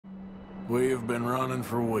We have been running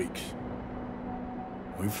for weeks.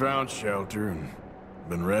 We found shelter and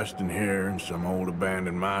been resting here in some old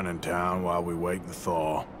abandoned mining town while we wait the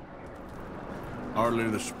thaw. Hardly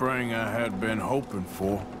the spring I had been hoping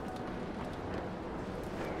for.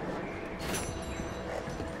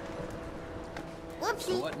 Whoopsie.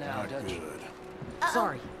 So what now, Not Dutch? good.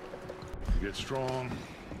 Sorry. We get strong,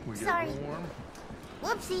 we get Sorry. warm,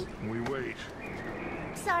 Whoopsie. and we wait.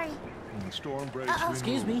 Sorry. When the storm breaks, we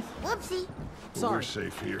Excuse move. me. Whoopsie. But Sorry. we're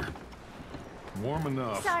safe here. Warm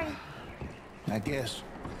enough. Sorry. I guess.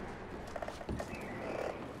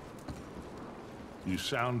 You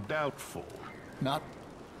sound doubtful. Not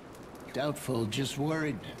doubtful, just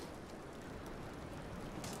worried.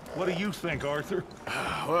 What do you think, Arthur?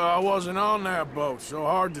 Well, I wasn't on that boat, so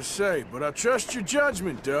hard to say, but I trust your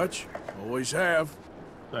judgment, Dutch. Always have.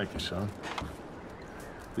 Thank you, son.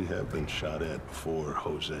 We have been shot at before,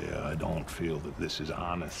 Hosea. I don't feel that this is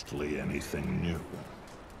honestly anything new.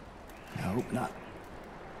 I hope not.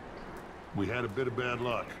 We had a bit of bad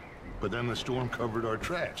luck, but then the storm covered our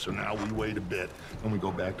tracks, so now we wait a bit, and we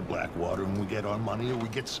go back to Blackwater, and we get our money, or we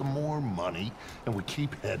get some more money, and we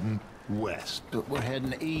keep heading west. But we're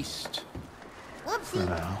heading east. For Whoopsie.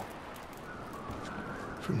 now.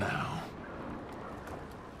 For now.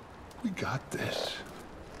 We got this.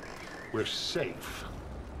 We're safe.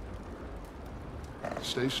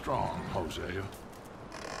 Stay strong, Hosea.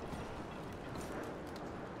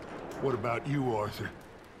 What about you, Arthur?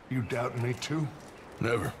 You doubting me too?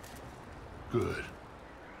 Never. Good.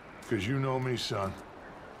 Because you know me, son.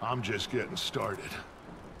 I'm just getting started.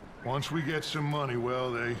 Once we get some money,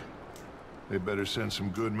 well, they better send some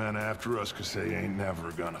good men after us, because they ain't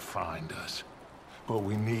never gonna find us. But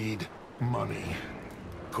we need money.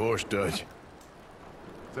 Of course, Dutch.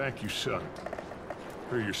 Thank you, son,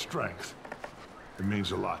 for your strength. It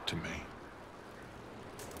means a lot to me.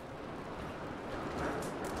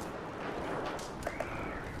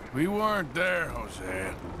 We weren't there,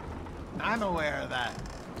 Hosea. I'm aware of that.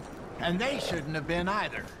 And they shouldn't have been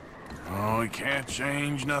either. Oh, we can't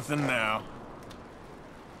change nothing now.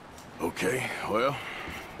 Okay, well,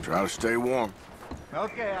 try to stay warm.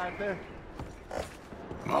 Okay, Arthur.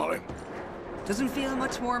 Molly, Doesn't feel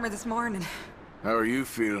much warmer this morning. how are you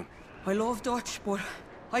feeling? I love Dutch, but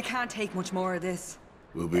I can't take much more of this.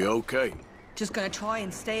 We'll be okay. Just gonna try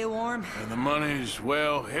and stay warm. And the money's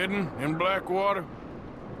well hidden in Blackwater?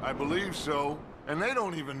 I believe so, and they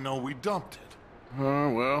don't even know we dumped it. Oh,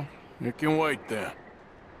 well, it can wait then.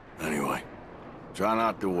 Anyway, try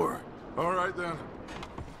not to worry. All right, then.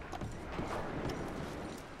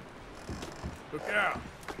 Look out.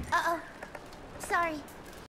 Uh-oh. Sorry.